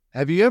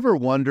Have you ever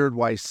wondered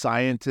why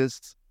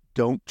scientists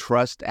don't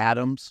trust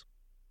atoms?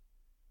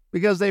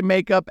 Because they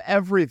make up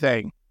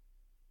everything.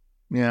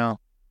 Yeah,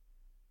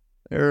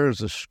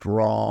 there's a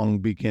strong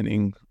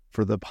beginning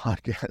for the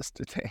podcast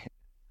today.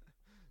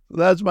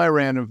 That's my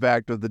random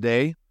fact of the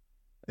day.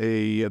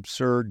 A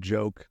absurd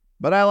joke,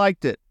 but I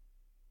liked it.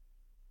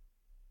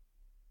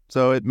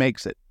 So it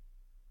makes it.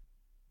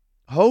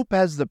 Hope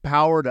has the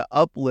power to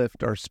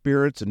uplift our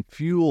spirits and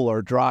fuel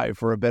our drive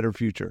for a better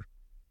future.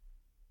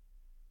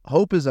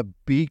 Hope is a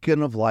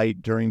beacon of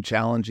light during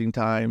challenging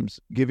times,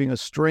 giving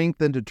us strength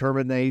and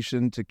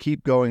determination to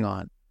keep going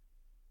on.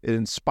 It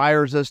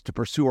inspires us to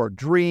pursue our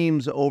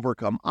dreams,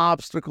 overcome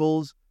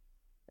obstacles,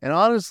 and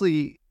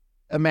honestly,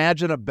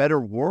 imagine a better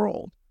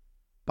world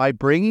by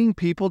bringing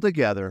people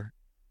together,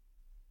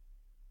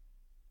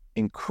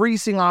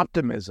 increasing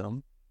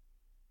optimism,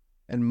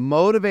 and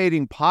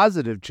motivating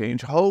positive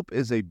change. Hope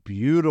is a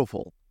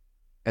beautiful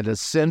and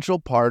essential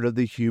part of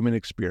the human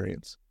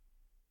experience.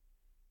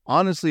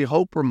 Honestly,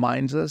 hope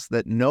reminds us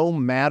that no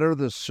matter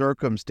the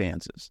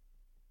circumstances,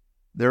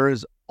 there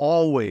is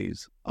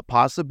always a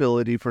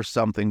possibility for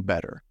something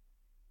better.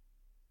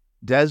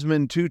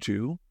 Desmond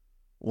Tutu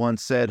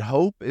once said,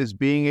 "Hope is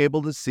being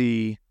able to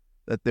see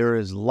that there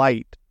is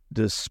light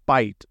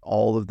despite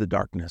all of the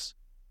darkness."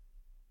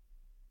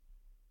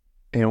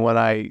 And when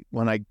I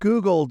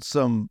Googled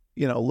some,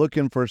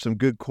 looking for some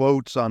good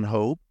quotes on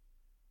hope,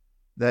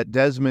 that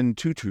Desmond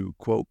Tutu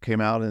quote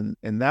came out,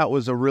 and that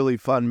was a really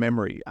fun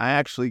memory. I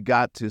actually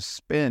got to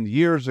spend,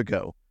 years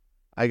ago,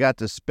 I got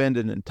to spend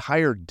an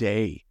entire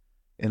day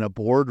in a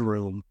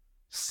boardroom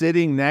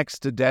sitting next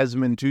to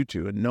Desmond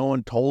Tutu, and no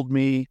one told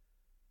me,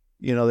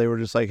 they were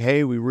just like,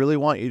 "Hey, we really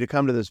want you to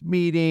come to this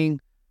meeting,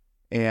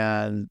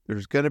 and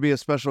there's going to be a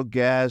special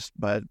guest,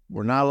 but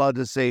we're not allowed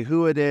to say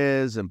who it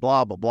is," and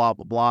blah, blah, blah,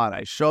 blah, blah. And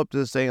I show up to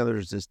this thing, and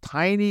there's this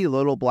tiny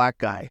little black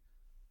guy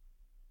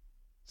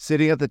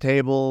sitting at the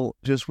table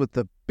just with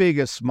the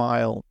biggest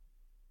smile.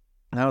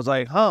 And I was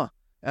like, huh.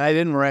 And I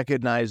didn't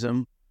recognize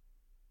him.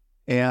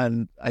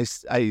 And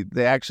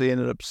they actually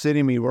ended up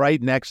sitting me right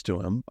next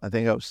to him. I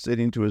think I was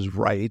sitting to his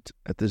right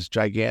at this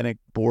gigantic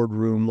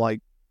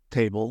boardroom-like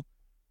table.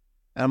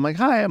 And I'm like,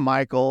 "Hi, I'm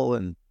Michael,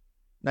 and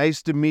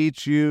nice to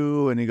meet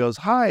you." And he goes,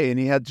 "Hi." And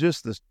he had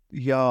just this,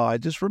 I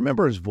just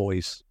remember his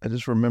voice. I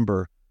just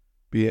remember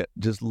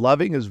just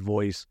loving his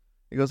voice.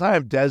 He goes, "Hi,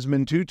 I'm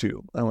Desmond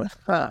Tutu." I went,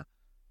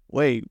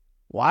 "Wait,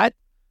 what?"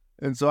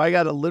 And so I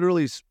got to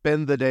literally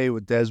spend the day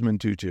with Desmond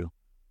Tutu.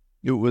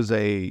 It was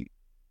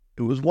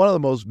one of the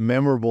most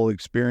memorable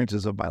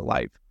experiences of my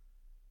life.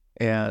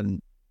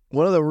 And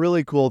one of the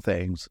really cool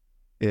things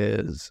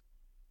is,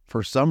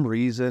 for some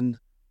reason,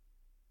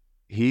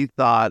 he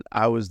thought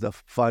I was the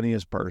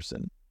funniest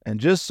person. And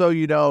just so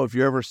you know, if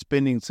you're ever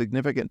spending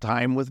significant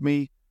time with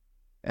me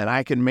and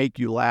I can make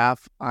you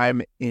laugh,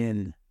 I'm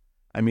in.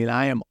 I mean,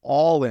 I am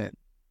all in.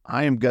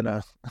 I'm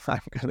gonna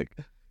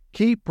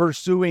keep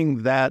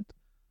pursuing that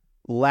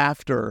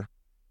laughter,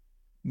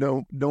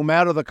 no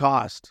matter the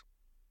cost,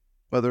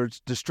 whether it's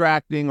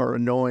distracting or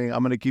annoying. I'm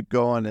going to keep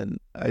going. And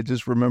I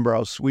just remember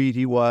how sweet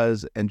he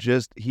was, and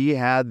just, he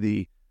had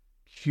the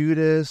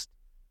cutest,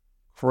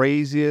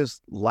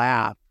 craziest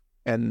laugh.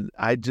 And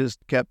I just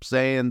kept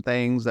saying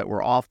things that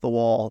were off the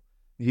wall.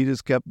 He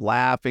just kept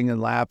laughing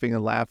and laughing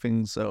and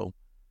laughing. So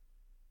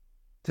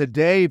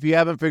today, if you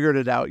haven't figured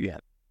it out yet,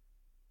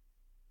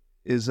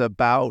 is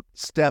about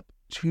step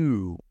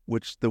 2,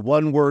 which the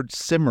one word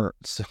summary.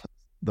 I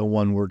don't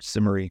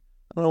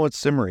know what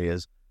summary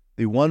is.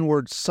 The one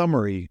word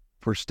summary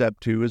for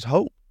step 2 is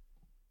hope.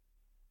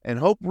 And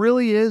hope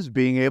really is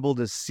being able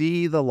to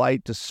see the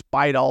light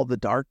despite all the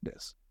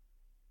darkness.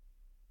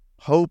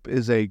 Hope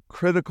is a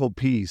critical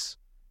piece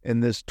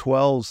in this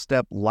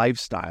 12-step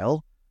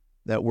lifestyle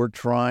that we're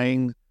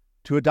trying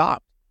to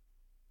adopt.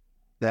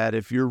 That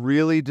if you're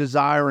really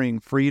desiring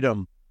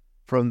freedom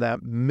from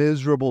that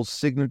miserable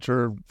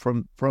signature,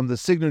 from the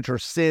signature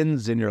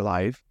sins in your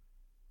life,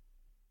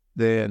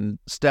 then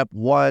step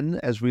 1,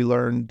 as we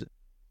learned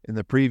in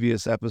the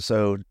previous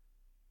episode,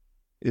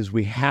 is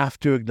we have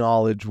to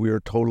acknowledge we are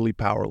totally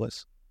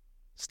powerless.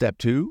 Step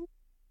 2,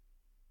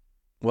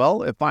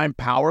 well, if I'm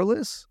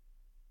powerless,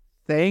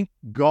 thank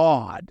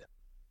God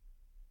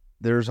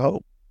there's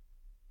hope.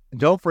 And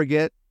don't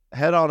forget,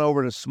 head on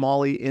over to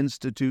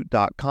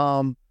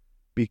smalleyinstitute.com,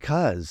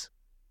 because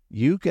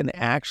you can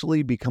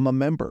actually become a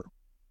member.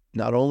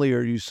 Not only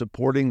are you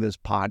supporting this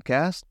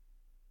podcast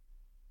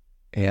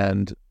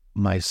and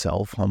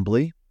myself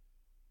humbly,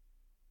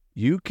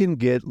 you can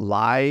get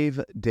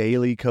live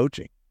daily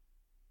coaching.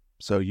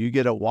 So you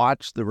get to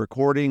watch the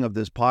recording of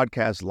this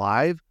podcast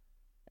live.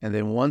 And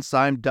then once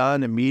I'm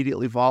done,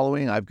 immediately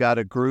following, I've got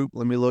a group.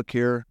 Let me look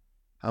here.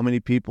 How many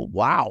people?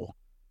 Wow.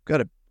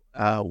 Got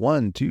a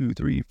 1, 2,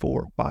 3,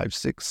 4, 5,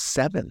 6,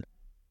 7.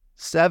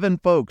 7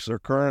 folks are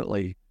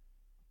currently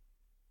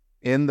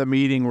in the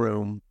meeting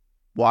room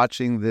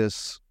watching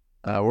this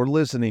or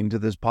listening to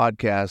this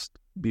podcast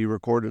be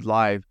recorded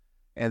live.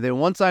 And then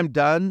once I'm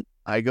done,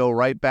 I go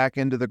right back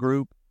into the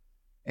group,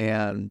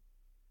 and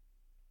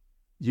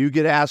you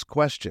get asked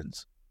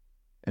questions.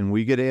 And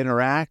we get to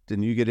interact,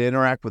 and you get to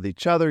interact with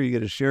each other. You get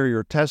to share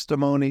your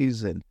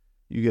testimonies, and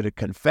you get to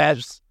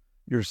confess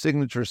your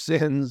signature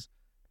sins.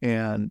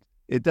 And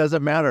it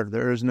doesn't matter.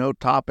 There is no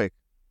topic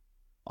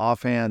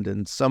offhand.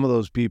 And some of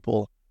those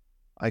people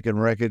I can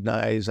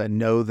recognize. I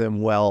know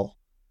them well.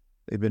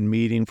 They've been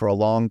meeting for a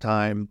long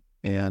time,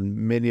 and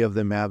many of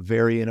them have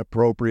very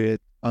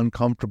inappropriate,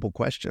 uncomfortable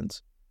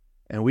questions.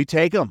 And we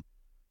take them.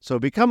 So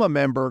become a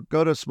member.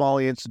 Go to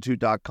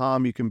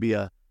smalleyinstitute.com. You can be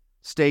a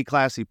Stay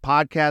Classy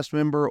podcast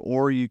member,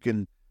 or you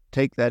can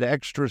take that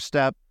extra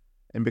step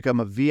and become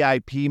a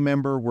VIP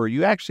member where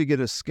you actually get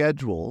to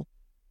schedule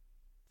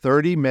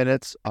 30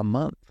 minutes a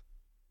month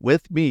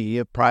with me,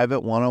 a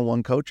private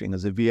one-on-one coaching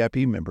as a VIP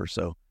member.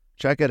 So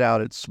check it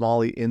out at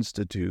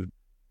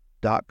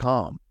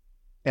smalleyinstitute.com.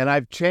 And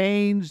I've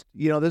changed,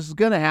 this is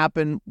going to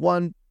happen,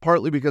 one,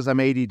 partly because I'm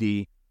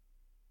ADD.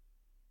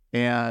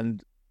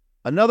 And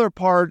another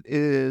part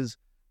is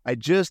I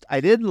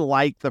didn't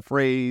like the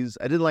phrase,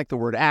 I didn't like the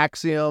word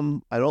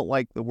axiom, I don't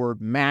like the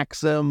word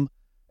maxim,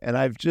 and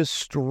I've just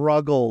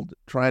struggled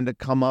trying to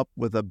come up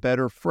with a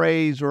better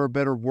phrase or a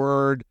better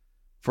word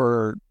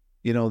for,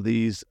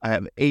 these. I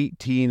have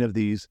 18 of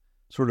these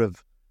sort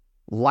of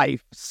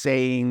life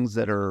sayings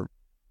that are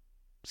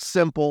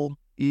simple,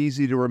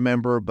 easy to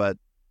remember, but,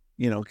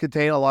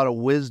 contain a lot of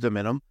wisdom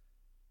in them.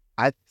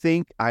 I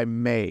think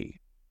I'm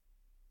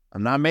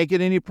not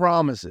making any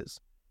promises,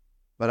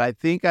 but I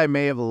think I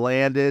may have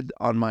landed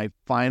on my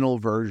final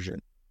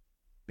version.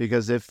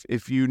 Because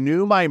if you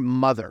knew my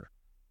mother,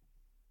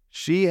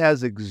 she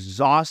has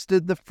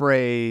exhausted the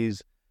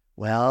phrase,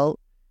 well,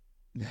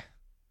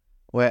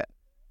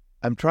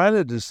 I'm trying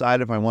to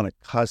decide if I want to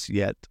cuss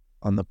yet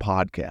on the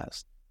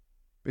podcast.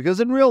 Because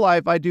in real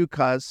life, I do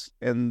cuss,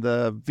 and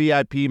the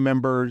VIP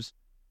members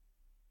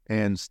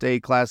and Stay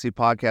Classy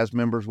podcast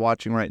members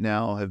watching right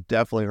now have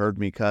definitely heard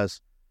me cuss.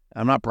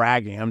 I'm not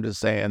bragging. I'm just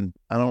saying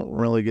I don't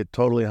really get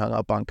totally hung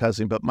up on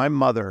cussing. But my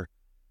mother,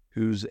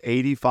 who's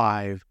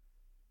 85,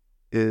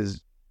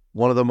 is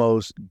one of the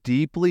most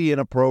deeply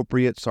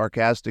inappropriate,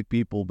 sarcastic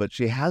people. But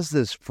she has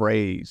this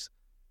phrase.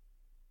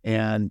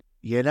 And,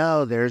 and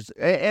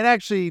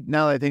actually,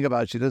 now that I think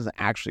about it, she doesn't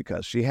actually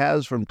cuss. She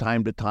has from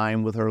time to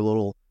time with her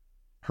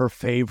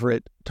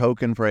favorite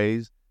token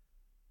phrase.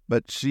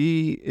 But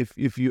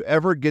if you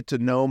ever get to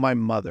know my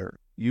mother,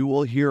 you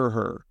will hear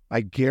her,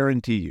 I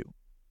guarantee you,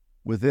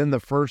 within the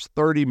first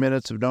 30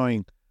 minutes of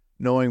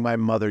knowing my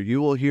mother,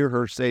 you will hear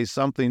her say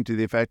something to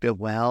the effect of,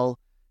 well,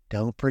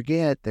 don't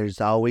forget,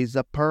 there's always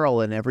a pearl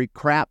in every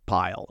crap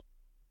pile.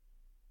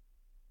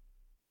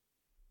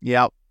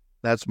 Yep,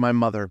 that's my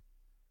mother.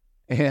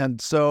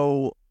 And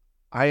so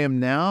I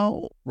am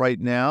right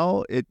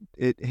now, it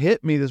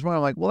hit me this morning.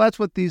 I'm like, well, that's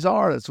what these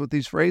are. That's what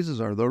these phrases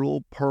are. They're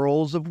little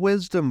pearls of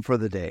wisdom for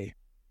the day.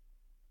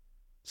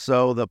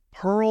 So the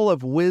pearl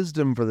of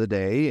wisdom for the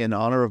day, in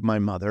honor of my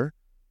mother,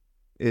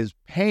 is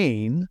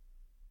pain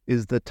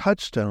is the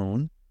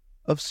touchstone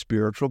of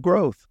spiritual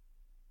growth.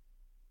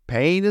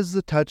 Pain is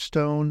the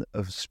touchstone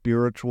of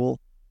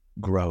spiritual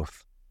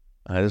growth.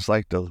 I just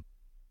like to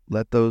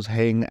let those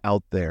hang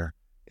out there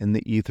in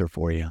the ether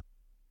for you.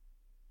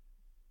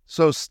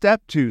 So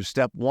step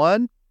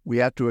 1, we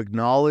have to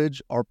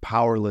acknowledge our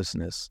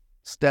powerlessness.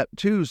 Step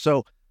 2,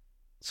 so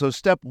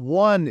step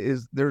 1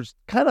 is there's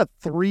kind of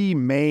 3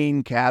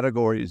 main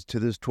categories to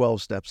this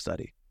 12-step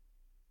study.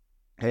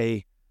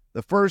 The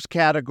first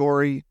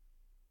category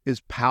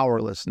is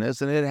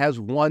powerlessness, and it has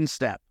 1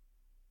 step.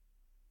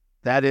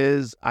 That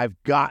is,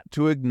 I've got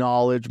to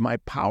acknowledge my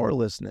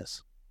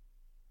powerlessness.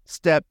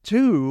 Step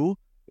 2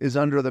 is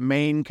under the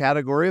main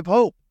category of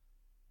hope,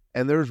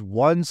 and there's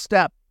 1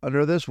 step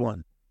under this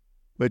one,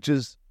 which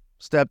is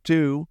step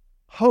 2,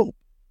 hope.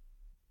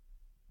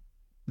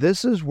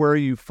 This is where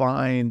you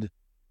find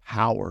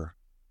power.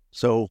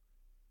 So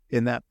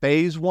in that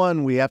phase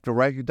 1, we have to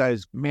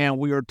recognize, man,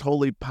 we are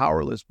totally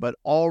powerless. But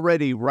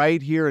already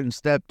right here in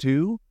step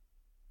 2,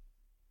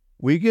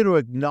 we get to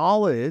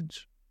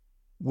acknowledge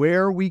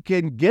where we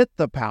can get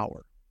the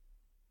power.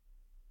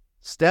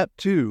 Step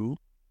 2,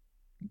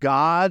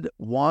 God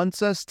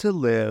wants us to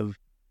live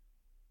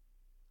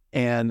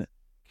and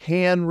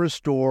can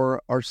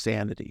restore our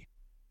sanity.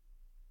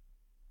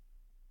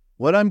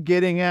 What I'm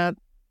getting at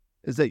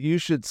is that you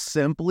should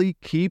simply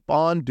keep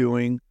on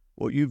doing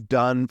what you've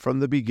done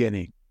from the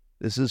beginning.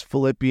 This is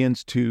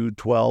Philippians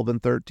 2:12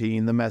 and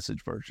 13, the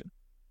Message version.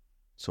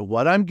 So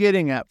what I'm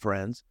getting at,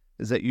 friends,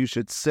 is that you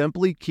should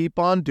simply keep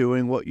on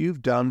doing what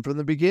you've done from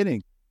the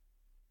beginning.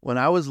 When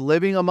I was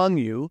living among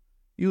you,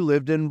 you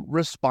lived in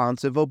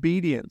responsive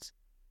obedience.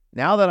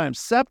 Now that I'm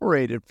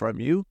separated from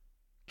you,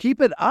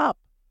 keep it up.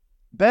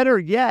 Better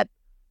yet,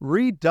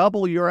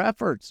 redouble your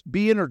efforts.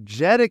 Be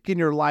energetic in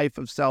your life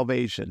of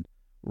salvation,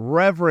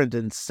 reverent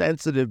and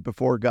sensitive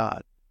before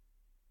God.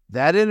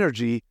 That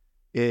energy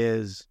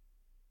is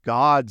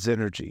God's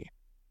energy,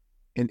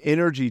 an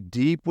energy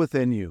deep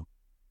within you.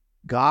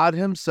 God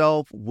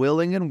himself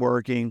willing and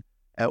working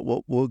at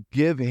what will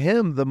give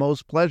him the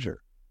most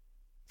pleasure.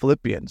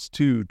 Philippians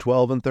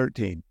 2:12 and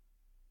 13.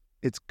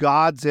 It's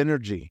God's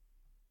energy.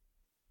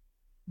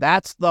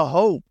 That's the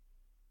hope,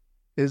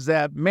 is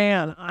that,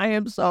 man, I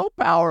am so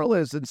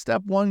powerless. And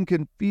step one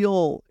can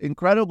feel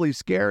incredibly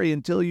scary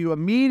until you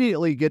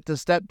immediately get to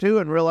step two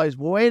and realize,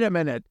 wait a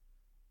minute,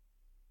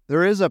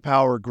 there is a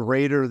power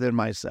greater than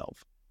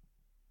myself.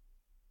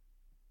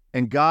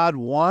 And God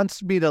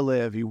wants me to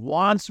live. He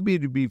wants me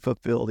to be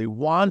fulfilled. He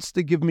wants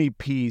to give me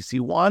peace.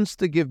 He wants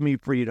to give me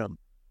freedom.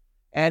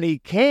 And he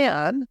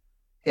can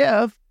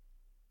if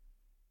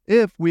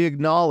we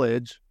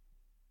acknowledge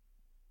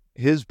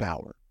his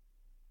power.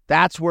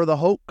 That's where the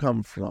hope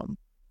comes from.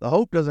 The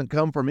hope doesn't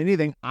come from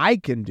anything I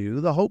can do.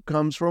 The hope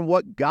comes from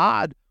what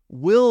God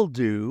will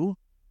do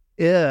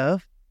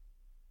if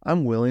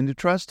I'm willing to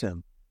trust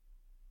him.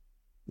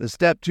 The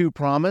step two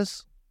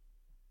promise: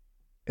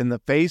 in the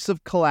face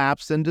of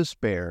collapse and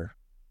despair,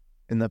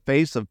 in the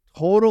face of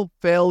total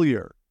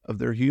failure of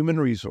their human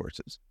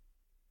resources,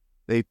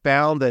 they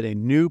found that a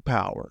new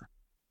power,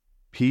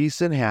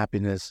 peace and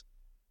happiness,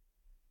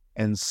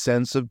 and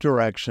sense of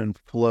direction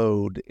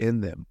flowed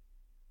in them.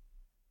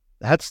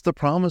 That's the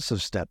promise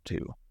of step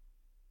two.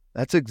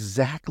 That's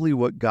exactly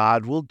what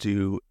God will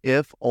do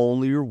if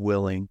only you're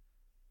willing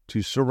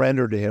to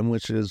surrender to him,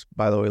 which is,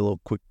 by the way, a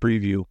little quick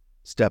preview,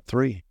 step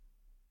three.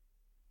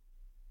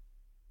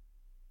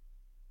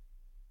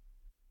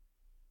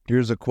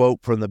 Here's a quote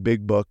from the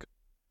Big Book.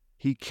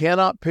 He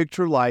cannot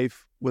picture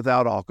life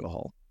without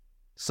alcohol.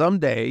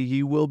 Someday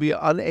he will be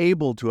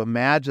unable to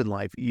imagine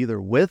life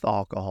either with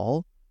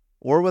alcohol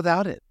or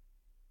without it.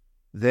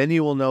 Then he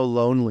will know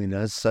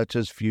loneliness such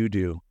as few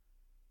do.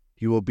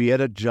 He will be at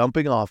a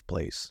jumping off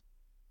place.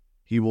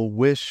 He will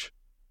wish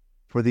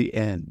for the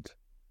end.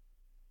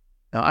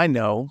 Now, I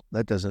know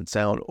that doesn't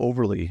sound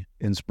overly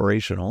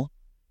inspirational,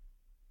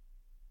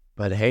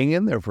 but hang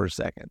in there for a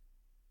second.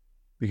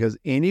 Because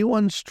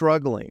anyone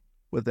struggling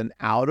with an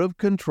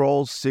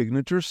out-of-control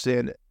signature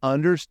sin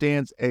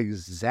understands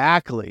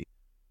exactly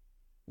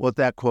what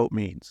that quote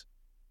means.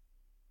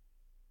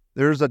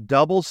 There's a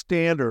double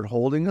standard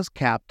holding us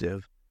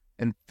captive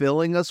and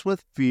filling us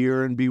with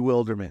fear and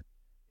bewilderment.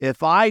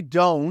 If I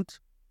don't,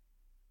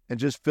 and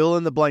just fill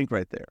in the blank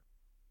right there,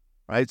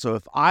 right? So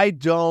if I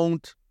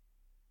don't,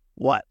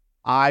 what?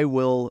 I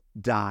will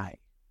die.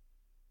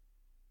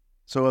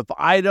 So if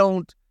I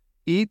don't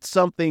eat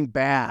something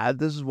bad,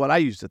 this is what I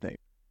used to think.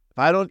 If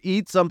I don't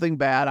eat something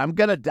bad, I'm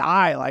going to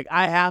die. Like,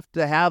 I have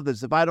to have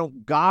this. If I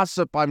don't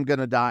gossip, I'm going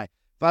to die.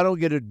 If I don't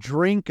get a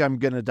drink, I'm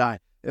going to die.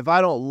 If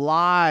I don't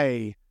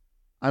lie,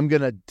 I'm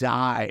going to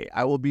die.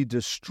 I will be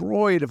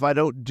destroyed if I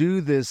don't do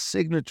this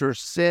signature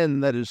sin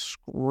that is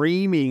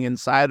screaming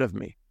inside of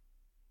me.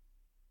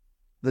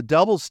 The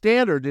double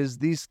standard is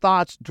these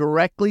thoughts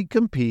directly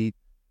compete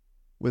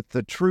with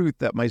the truth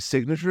that my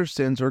signature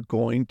sins are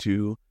going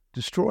to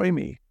destroy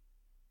me.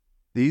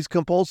 These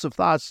compulsive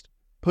thoughts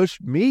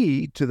pushed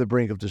me to the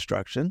brink of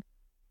destruction,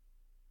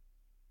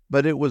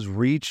 but it was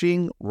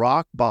reaching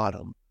rock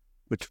bottom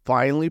which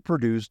finally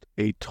produced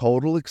a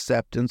total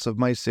acceptance of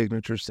my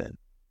signature sin.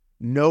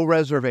 No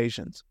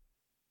reservations.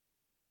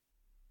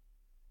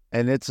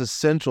 And it's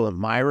essential in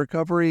my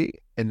recovery,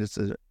 and it's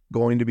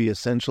going to be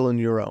essential in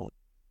your own.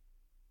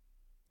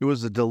 It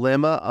was a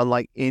dilemma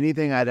unlike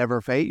anything I'd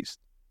ever faced.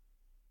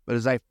 But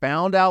as I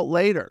found out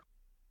later,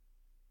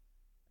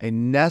 a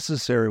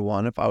necessary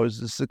one if I was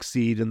to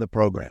succeed in the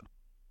program.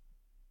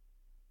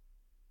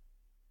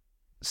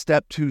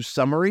 Step two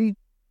summary,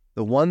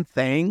 the one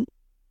thing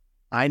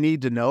I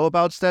need to know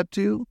about step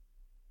two,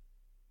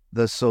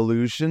 the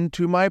solution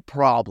to my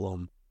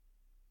problem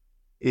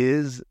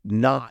is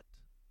not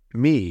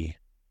me.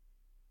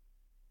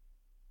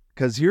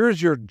 Because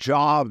here's your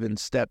job in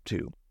step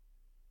two.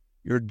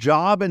 Your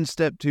job in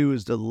step two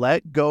is to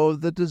let go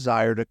of the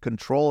desire to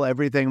control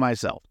everything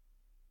myself.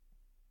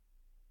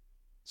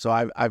 So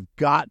I've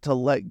got to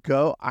let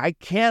go. I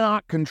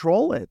cannot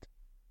control it.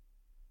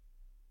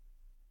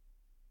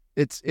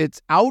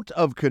 It's out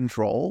of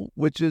control,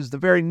 which is the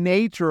very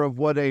nature of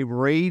what a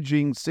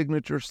raging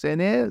signature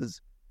sin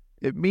is.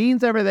 It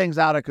means everything's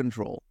out of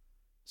control.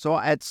 So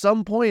at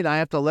some point, I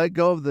have to let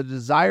go of the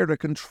desire to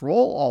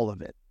control all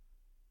of it.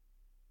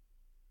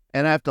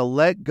 And I have to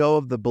let go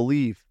of the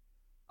belief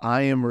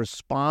I am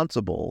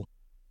responsible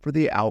for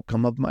the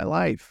outcome of my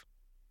life.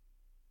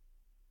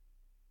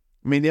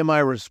 I mean, am I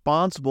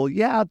responsible?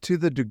 Yeah, to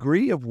the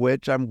degree of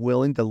which I'm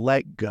willing to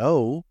let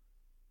go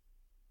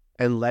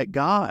and let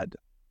God.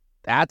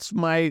 That's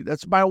my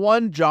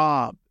one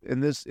job in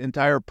this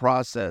entire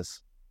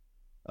process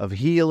of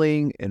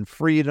healing and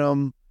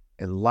freedom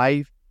and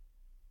life,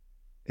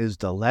 is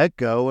to let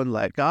go and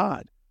let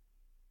God.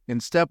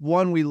 In step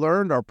one, we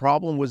learned our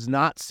problem was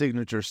not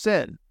signature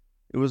sin.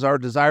 It was our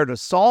desire to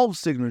solve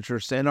signature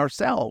sin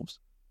ourselves.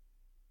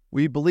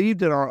 We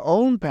believed in our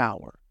own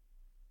power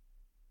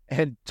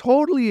and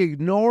totally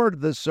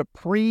ignored the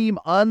supreme,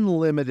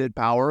 unlimited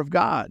power of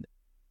God,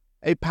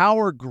 a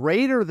power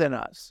greater than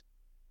us.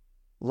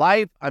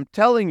 Life, I'm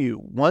telling you,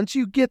 once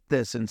you get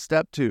this in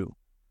step two,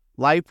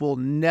 life will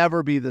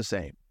never be the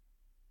same.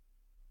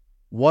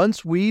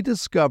 Once we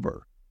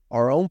discover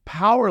our own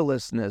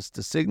powerlessness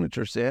to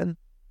signature sin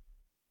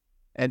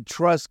and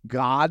trust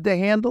God to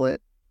handle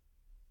it,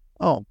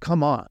 oh,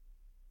 come on.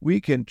 We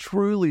can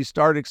truly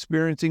start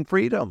experiencing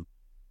freedom.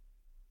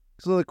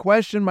 So the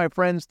question, my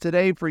friends,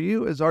 today for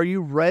you is, are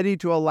you ready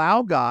to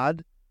allow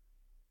God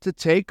to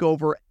take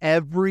over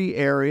every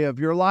area of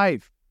your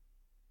life?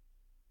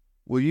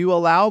 Will you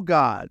allow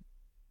God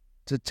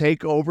to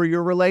take over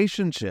your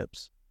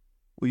relationships?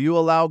 Will you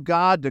allow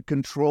God to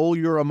control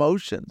your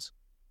emotions?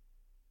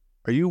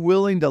 Are you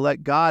willing to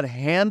let God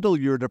handle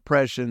your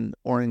depression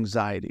or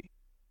anxiety?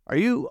 Are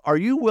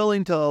you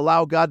willing to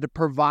allow God to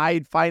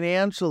provide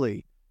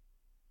financially?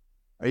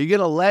 Are you going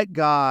to let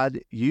God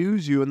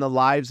use you in the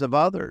lives of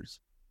others?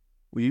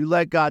 Will you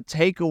let God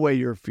take away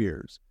your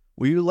fears?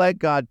 Will you let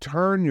God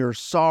turn your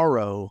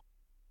sorrow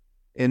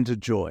into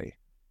joy?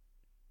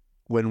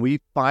 When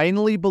we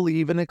finally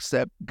believe and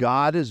accept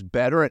God is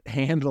better at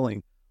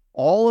handling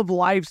all of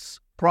life's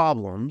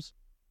problems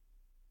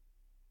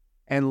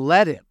and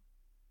let Him,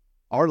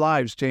 our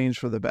lives change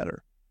for the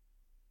better.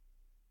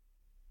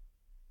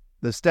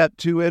 The step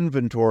 2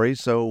 inventory.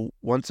 So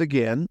once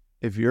again,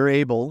 if you're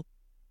able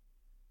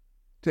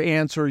to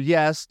answer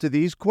yes to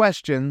these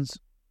questions,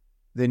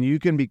 then you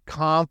can be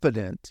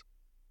confident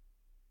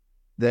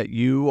that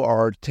you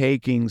are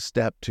taking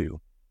step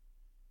 2.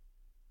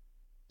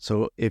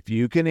 So if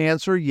you can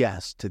answer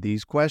yes to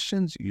these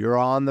questions, you're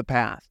on the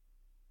path.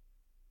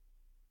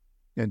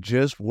 And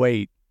just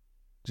wait.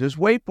 Just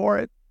wait for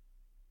it.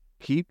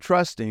 Keep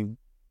trusting.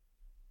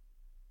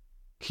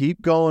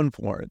 Keep going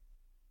for it.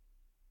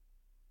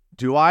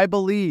 Do I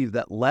believe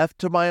that left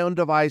to my own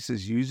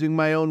devices, using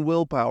my own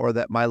willpower,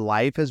 that my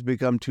life has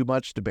become too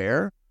much to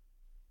bear?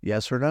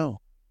 Yes or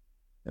no?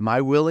 Am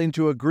I willing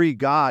to agree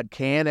God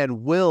can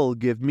and will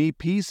give me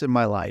peace in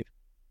my life?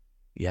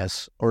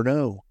 Yes or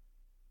no?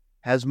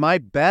 Has my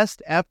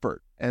best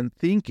effort and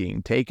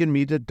thinking taken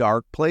me to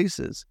dark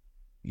places?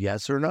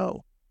 Yes or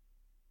no?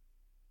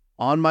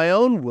 On my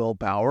own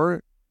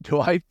willpower, do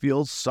I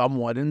feel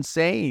somewhat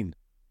insane?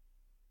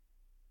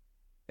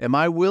 Am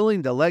I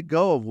willing to let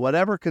go of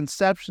whatever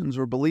conceptions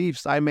or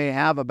beliefs I may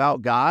have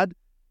about God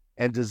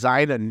and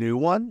design a new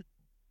one?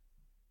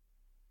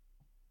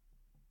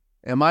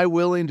 Am I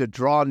willing to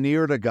draw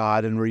near to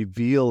God and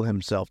reveal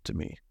Himself to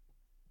me?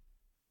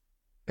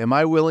 Am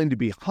I willing to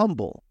be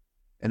humble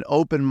and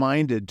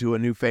open-minded to a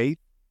new faith?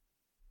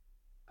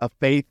 A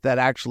faith that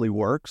actually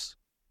works?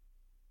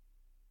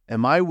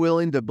 Am I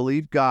willing to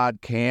believe God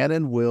can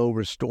and will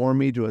restore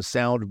me to a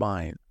sound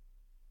mind?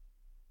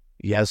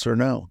 Yes or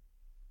no?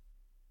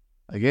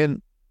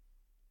 Again,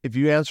 if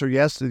you answer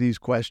yes to these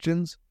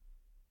questions,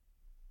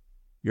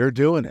 you're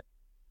doing it.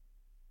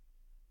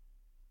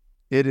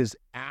 It is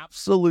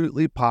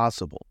absolutely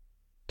possible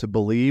to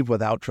believe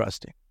without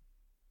trusting.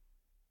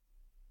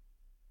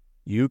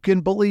 You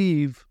can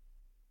believe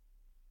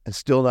and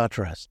still not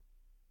trust,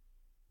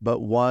 but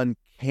one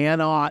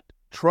cannot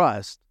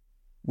trust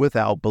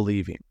without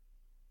believing.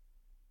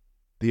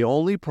 The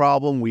only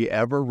problem we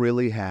ever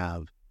really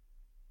have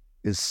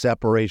is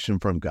separation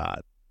from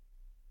God.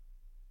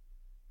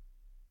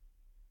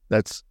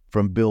 That's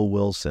from Bill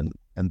Wilson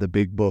and the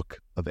Big Book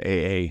of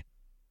AA.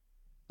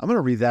 I'm going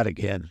to read that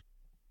again.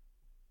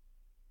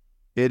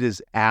 It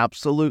is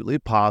absolutely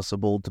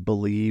possible to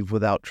believe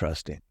without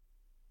trusting,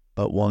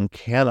 but one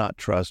cannot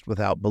trust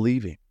without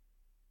believing.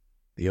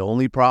 The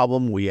only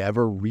problem we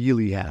ever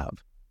really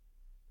have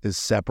is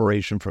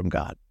separation from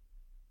God.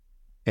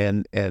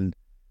 And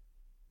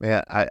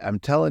man, I'm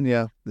telling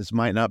you, this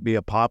might not be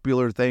a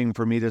popular thing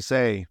for me to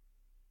say.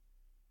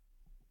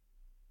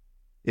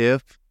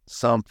 If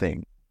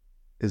something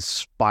is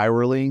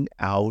spiraling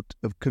out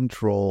of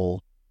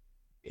control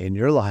in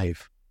your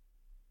life,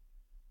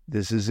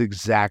 this is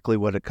exactly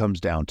what it comes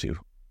down to.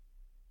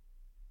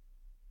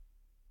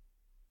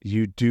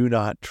 You do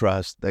not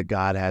trust that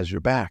God has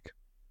your back.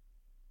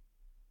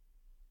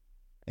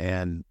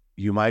 And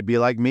you might be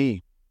like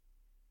me.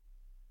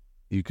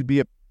 You could be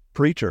a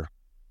preacher,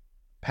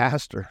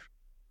 pastor,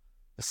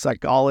 a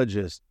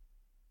psychologist.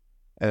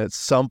 And at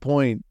some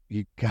point,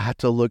 you got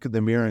to look in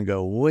the mirror and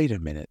go, wait a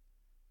minute.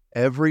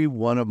 Every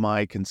one of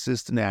my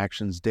consistent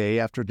actions day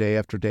after day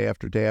after day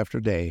after day after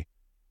day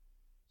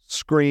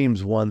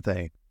screams one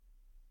thing.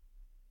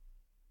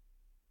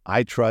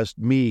 I trust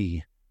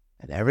me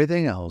and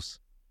everything else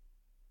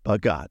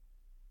but God.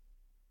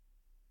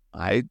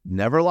 I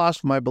never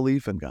lost my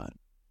belief in God,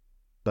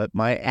 but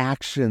my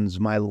actions,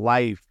 my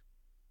life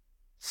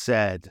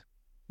said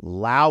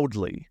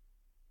loudly,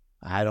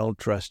 I don't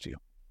trust you,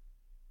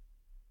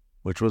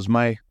 which was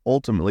my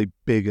ultimately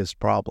biggest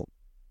problem.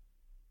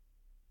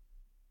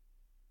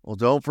 Well,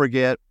 don't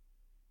forget,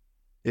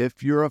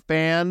 if you're a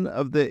fan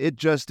of the It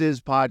Just Is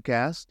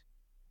podcast,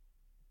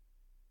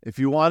 if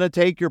you want to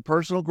take your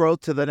personal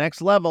growth to the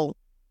next level,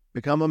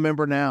 become a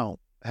member now.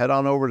 Head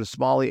on over to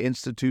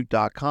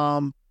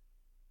smalleyinstitute.com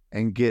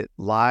and get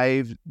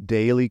live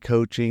daily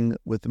coaching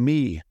with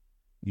me,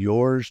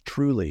 yours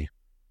truly.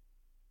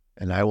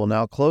 And I will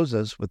now close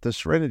us with the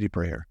Serenity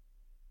Prayer.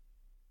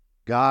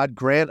 God,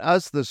 grant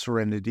us the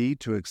serenity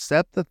to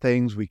accept the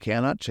things we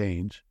cannot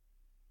change,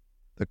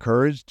 the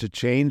courage to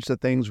change the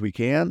things we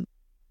can,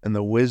 and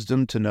the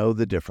wisdom to know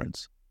the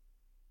difference.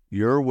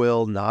 your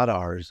will, not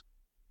ours,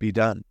 be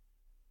done.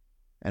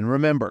 And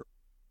remember,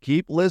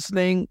 keep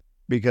listening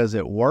because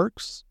it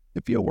works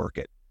if you work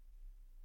it.